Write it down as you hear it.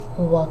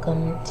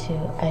Welcome to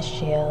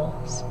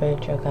SGL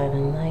Spiritual Guide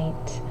and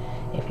Light.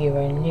 If you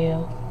are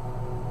new,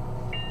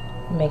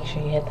 make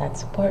sure you hit that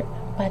support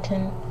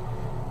button.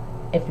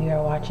 If you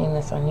are watching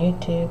this on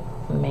YouTube,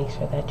 make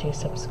sure that you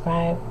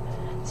subscribe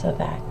so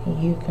that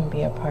you can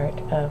be a part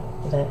of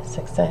the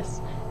success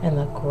and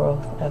the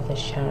growth of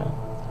this channel.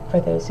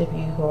 For those of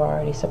you who are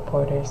already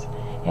supporters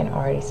and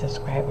already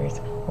subscribers,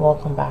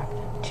 welcome back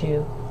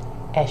to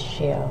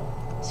SGL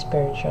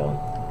Spiritual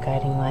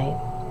Guiding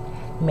Light.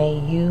 May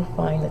you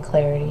find the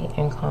clarity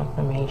and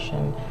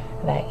confirmation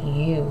that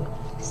you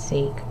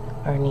seek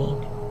or need.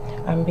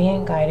 I'm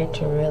being guided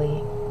to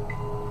really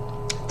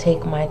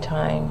take my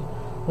time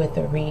with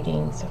the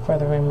readings for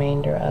the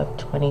remainder of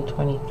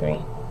 2023.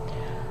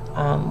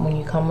 When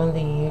you come on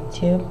the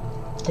YouTube,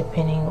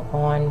 depending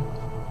on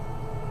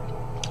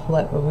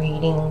what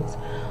readings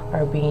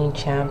are being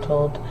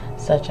channeled,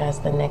 such as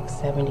the next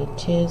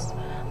 72s,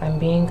 I'm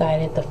being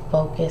guided. The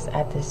focus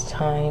at this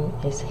time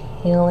is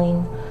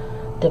healing,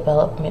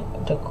 development,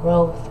 the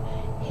growth,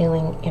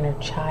 healing inner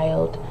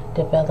child,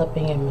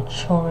 developing and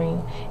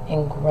maturing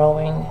and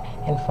growing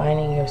and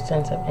finding your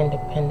sense of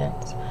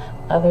independence.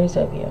 Others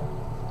of you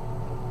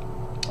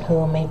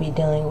who may be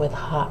dealing with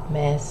hot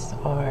mess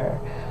or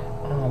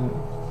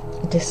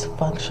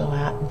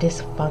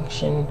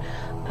dysfunction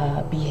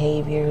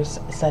behaviors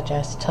such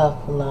as tough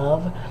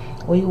love,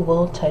 we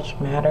will touch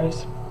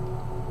matters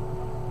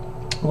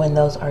when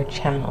those are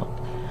channeled.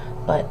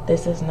 But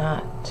this is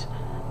not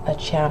a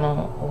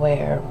channel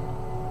where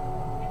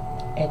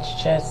it's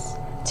just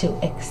to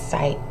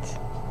excite,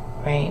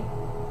 right?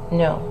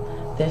 No,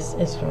 this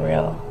is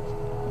real.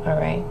 All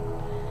right,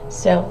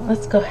 so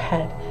let's go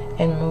ahead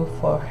and move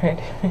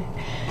forward.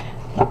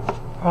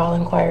 For all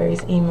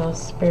inquiries, email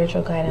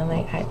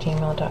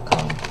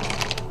spiritualguidandlight@gmail.com.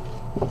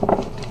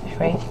 All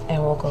right,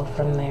 and we'll go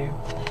from there.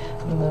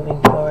 Moving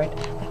forward,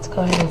 let's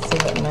go ahead and see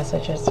what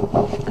messages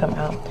come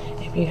out.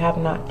 If you have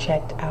not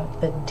checked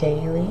out the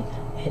daily,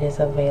 it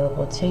is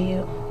available to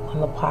you on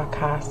the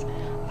podcast.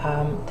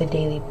 The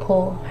daily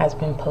poll has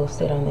been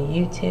posted on the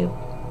YouTube,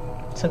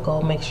 so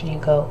go make sure you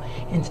go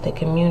into the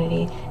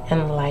community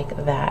and like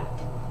that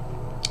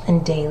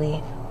and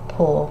daily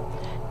poll.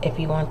 If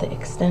you want the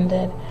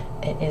extended,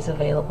 it is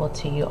available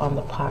to you on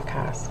the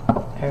podcast.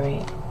 All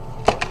right.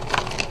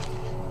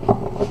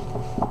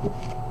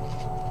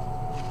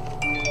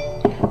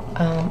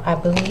 I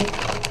believe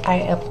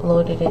I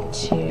uploaded it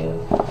to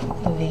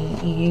the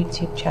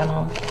YouTube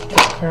channel.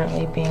 It's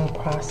currently being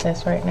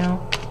processed right now.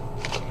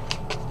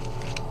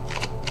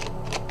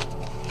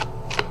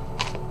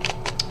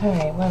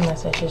 Alright, what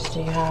messages do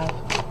you have?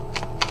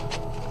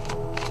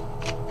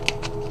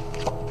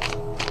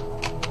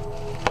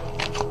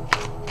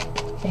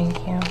 Thank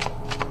you.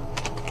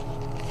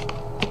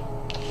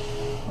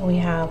 We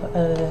have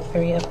the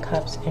Three of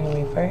Cups in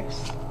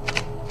reverse.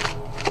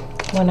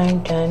 When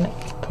I'm done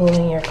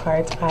pulling your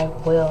cards, I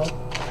will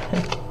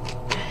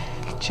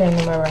turn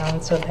them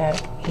around so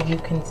that you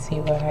can see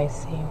what I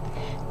see.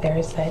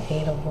 There's that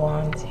Eight of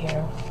Wands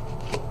here.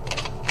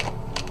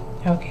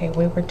 Okay,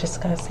 we were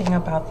discussing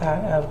about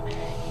that of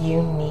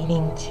you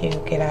needing to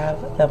get out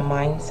of the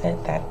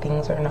mindset that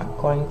things are not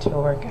going to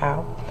work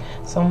out.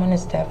 Someone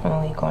is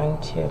definitely going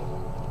to,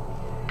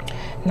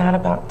 not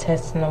about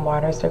testing the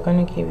waters, they're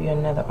going to give you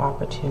another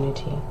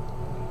opportunity.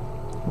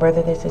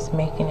 Whether this is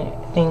making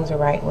things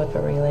right with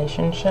a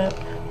relationship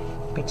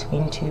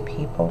between two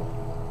people.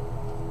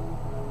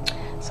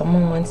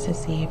 Someone wants to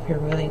see if you're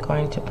really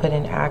going to put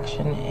in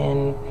action,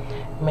 and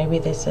maybe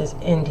this is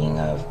ending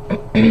of,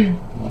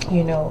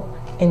 you know,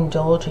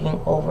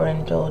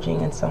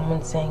 overindulging, and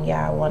someone's saying,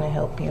 yeah, I want to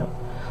help you.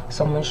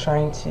 Someone's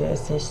trying to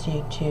assist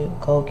you to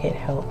go get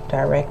help,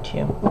 direct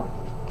you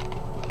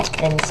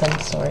in some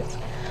sorts.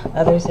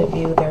 Others of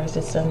you, there's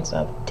a sense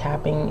of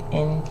tapping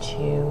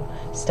into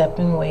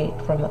stepping away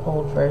from the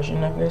old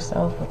version of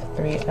yourself with the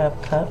Three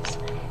of Cups,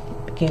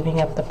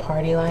 giving up the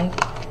party life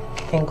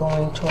and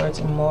going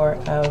towards more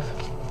of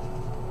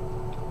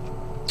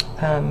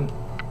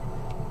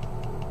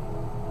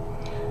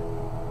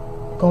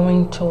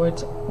going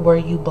towards where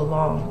you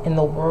belong, in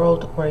the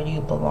world where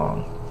you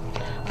belong.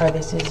 Or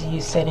this is you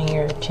setting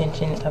your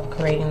intention of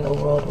creating the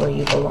world where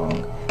you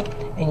belong.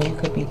 And you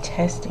could be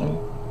testing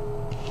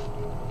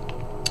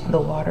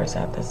the waters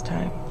at this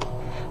time.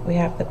 We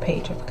have the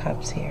Page of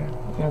Cups here,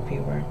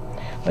 viewer.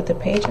 With the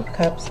Page of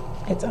Cups,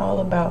 it's all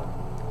about,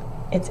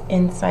 it's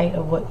insight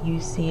of what you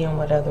see and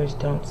what others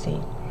don't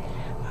see.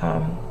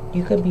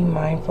 You could be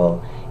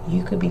mindful.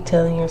 You could be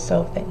telling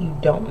yourself that you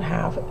don't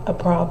have a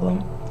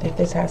problem. If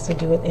this has to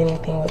do with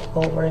anything with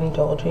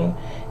overindulging,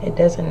 it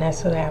doesn't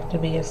necessarily have to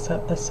be a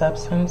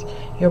substance.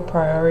 Your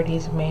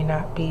priorities may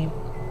not be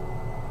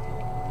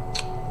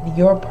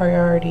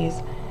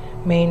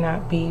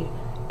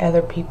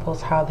other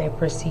people's, how they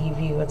perceive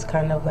you. It's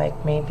kind of like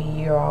maybe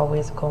you're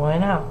always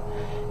going out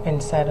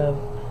instead of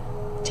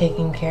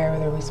taking care of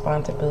the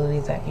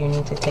responsibilities that you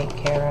need to take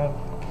care of.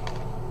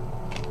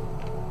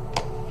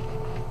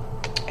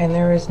 And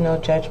there is no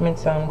judgment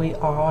zone. We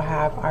all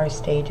have our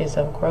stages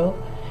of growth,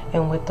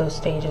 and with those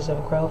stages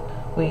of growth,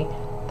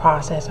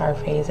 process our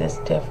phases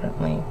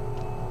differently.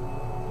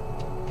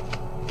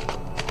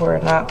 We're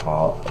not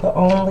all, the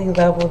only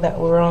level that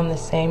we're on the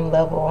same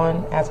level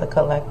on as a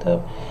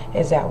collective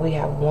is that we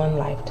have one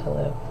life to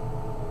live.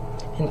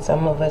 And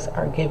some of us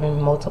are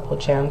given multiple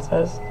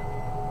chances,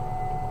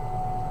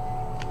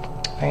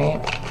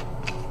 right?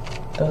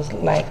 Those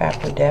life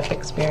after death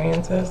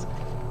experiences.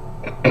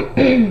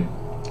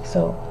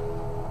 So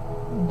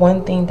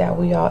one thing that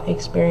we all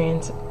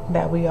experience,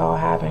 that we all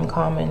have in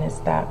common, is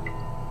that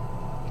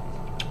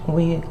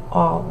we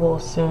all will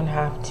soon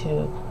have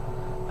to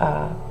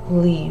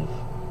leave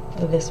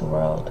this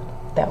world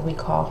that we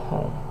call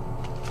home.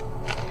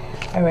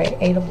 All right,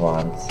 8 of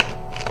Wands.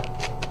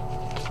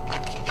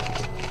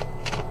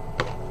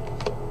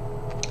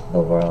 The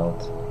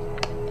World.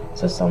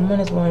 So someone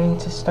is wanting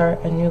to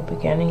start a new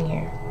beginning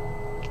here.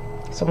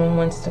 Someone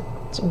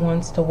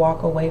wants to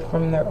walk away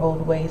from their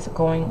old ways,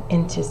 going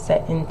into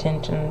set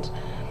intentions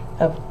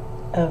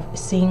of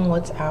seeing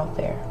what's out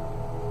there.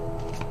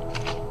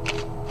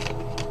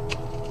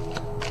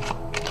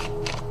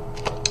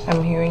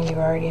 I'm hearing you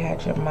already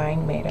had your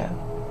mind made up.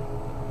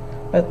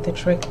 But the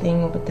trick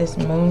thing with this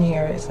moon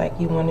here is like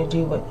you want to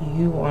do what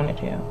you want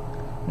to do,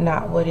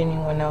 not what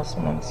anyone else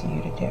wants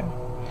you to do.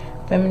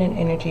 Feminine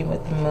energy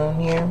with the moon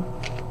here.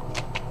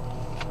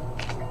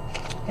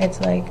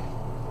 It's like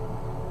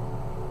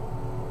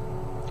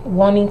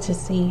wanting to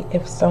see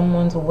if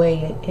someone's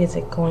way, is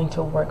it going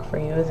to work for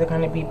you? Is it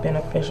going to be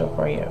beneficial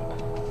for you?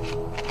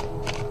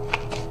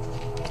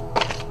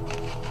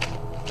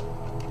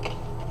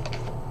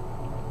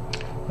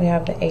 We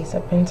have the Ace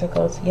of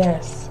Pentacles.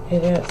 Yes,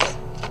 it is.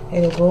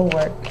 It will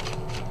work.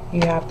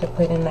 You have to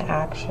put in the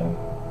action.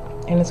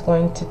 And it's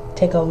going to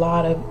take a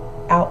lot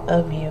out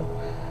of you.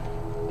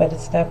 But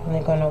it's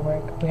definitely going to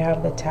work. We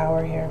have the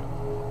Tower here.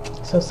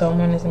 So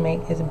someone is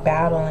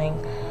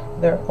battling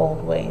their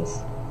old ways.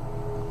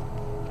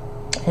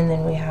 And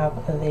then we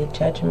have the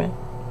Judgment.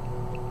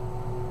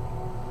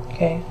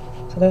 Okay.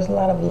 So there's a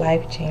lot of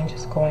life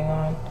changes going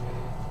on.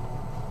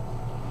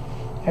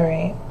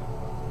 Alright.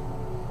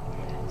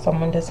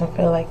 Someone doesn't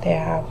feel like they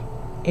have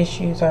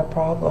issues or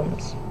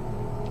problems.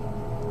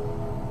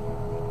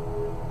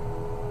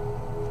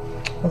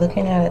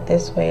 Looking at it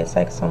this way, it's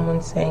like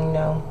someone saying,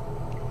 no,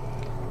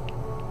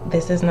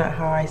 this is not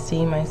how I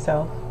see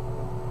myself.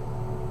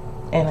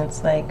 And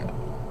it's like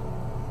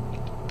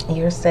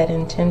your set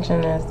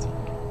intention is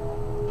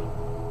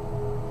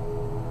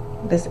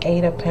this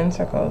 8 of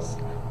Pentacles,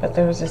 but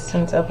there's a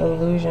sense of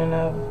illusion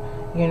of,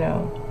 you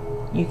know,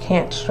 you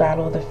can't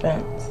straddle the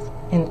fence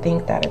and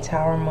think that a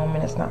Tower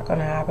moment is not going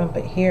to happen.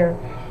 But here,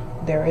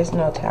 there is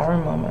no Tower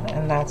moment,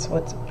 and that's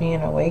what's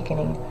being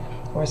awakening,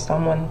 where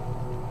someone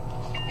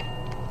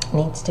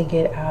needs to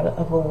get out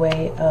of a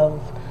way of,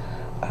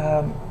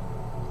 I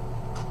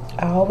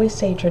always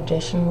say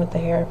tradition with the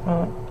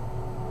Hierophant.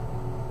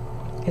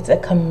 It's a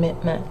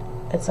commitment.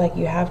 It's like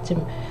you have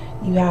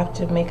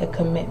to make a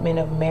commitment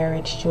of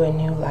marriage to a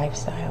new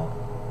lifestyle.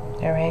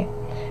 All right?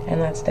 And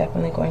that's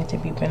definitely going to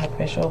be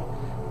beneficial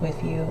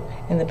with you.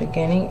 In the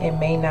beginning, it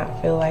may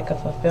not feel like a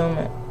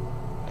fulfillment.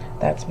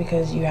 That's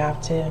because you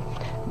have to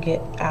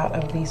get out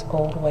of these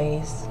old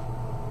ways.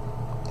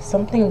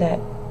 Something that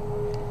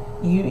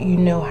you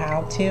know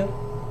how to,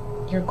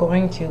 you're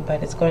going to,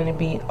 but it's going to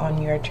be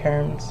on your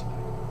terms.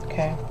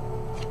 Okay?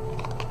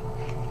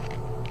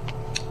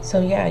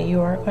 So yeah, you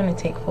are going to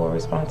take full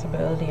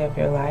responsibility of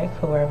your life,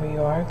 whoever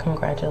you are.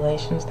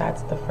 Congratulations,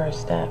 that's the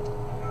first step,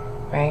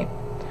 right?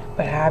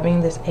 But having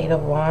this 8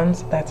 of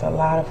Wands, that's a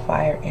lot of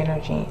fire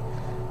energy,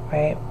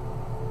 right?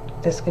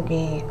 This could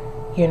be,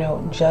 you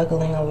know,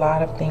 juggling a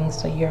lot of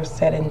things. So your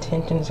set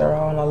intentions are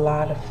on a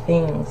lot of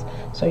things.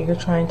 So you're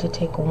trying to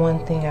take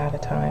one thing at a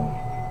time,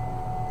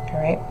 all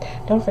right?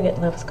 Don't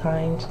forget, love is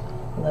kind,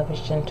 love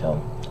is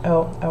gentle.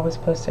 Oh, I was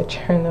supposed to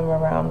turn them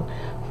around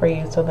for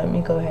you, so let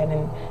me go ahead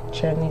and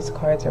turn these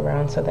cards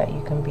around so that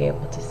you can be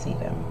able to see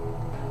them.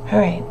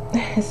 Alright,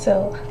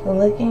 so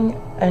looking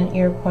at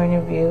your point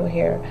of view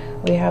here,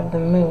 we have the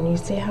moon. You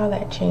see how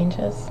that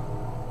changes?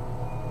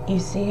 You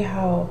see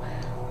how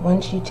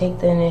once you take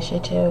the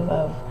initiative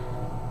of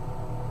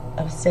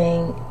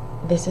saying,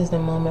 this is the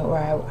moment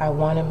where I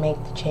want to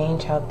make the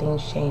change, how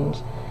things change.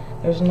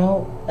 There's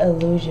no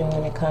illusion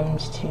when it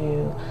comes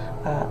to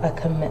a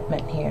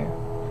commitment here.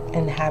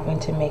 And having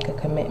to make a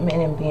commitment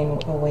and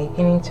being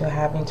awakening to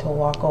having to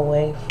walk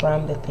away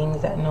from the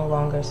things that no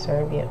longer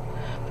serve you.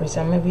 For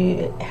some of you,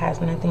 it has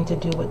nothing to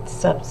do with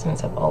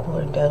substance of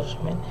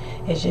overindulgence.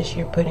 It's just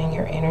you're putting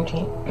your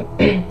energy,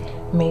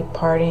 maybe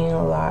partying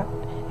a lot,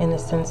 in the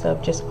sense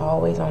of just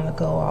always on the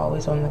go,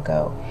 always on the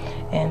go.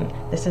 And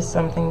this is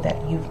something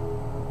that you've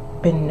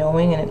been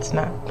knowing, and it's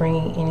not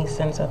bringing any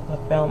sense of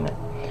fulfillment.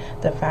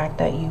 The fact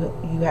that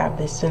you have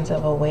this sense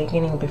of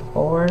awakening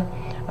before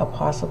a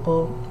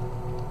possible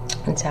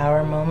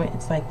Tower moment,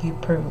 it's like you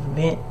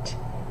prevent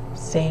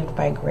saved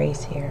by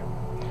grace here.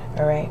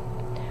 All right.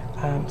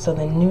 So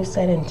the new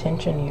set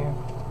intention here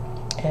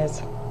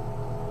is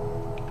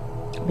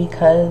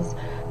because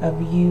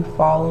of you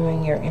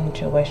following your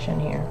intuition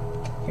here,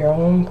 your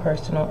own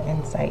personal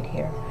insight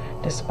here.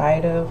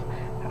 despite of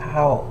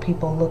how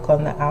people look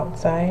on the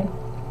outside,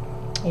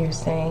 you're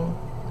saying,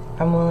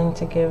 I'm willing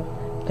to give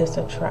this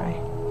a try.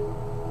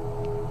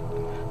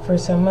 For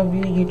some of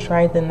you, you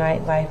tried the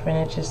nightlife and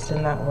it just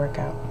did not work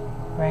out,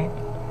 right?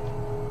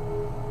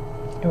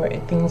 Or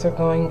things are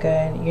going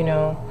good, you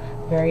know,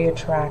 very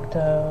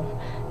attractive,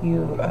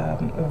 you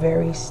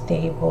very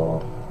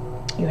stable,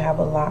 you have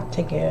a lot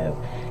to give,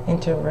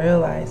 and to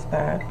realize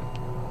that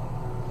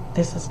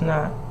this is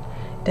not,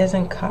 it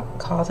doesn't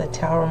cause a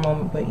tower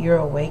moment, but you're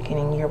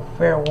awakening, you're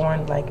fair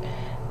warned, like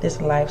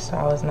this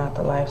lifestyle is not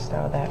the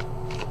lifestyle that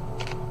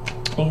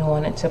you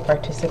wanted to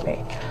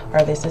participate.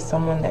 Or this is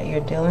someone that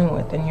you're dealing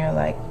with and you're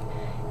like,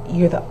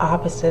 you're the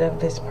opposite of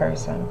this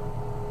person.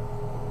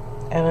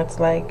 And it's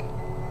like,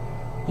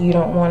 you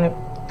don't want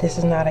to, this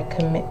is not a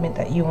commitment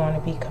that you want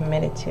to be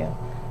committed to.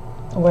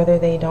 Whether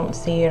they don't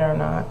see it or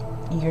not,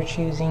 you're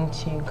choosing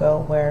to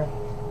go where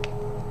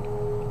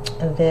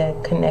the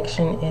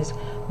connection is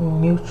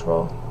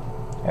mutual.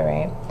 All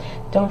right.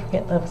 Don't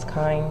forget, love is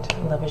kind,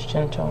 love is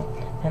gentle,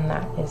 and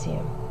that is you.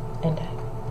 And I.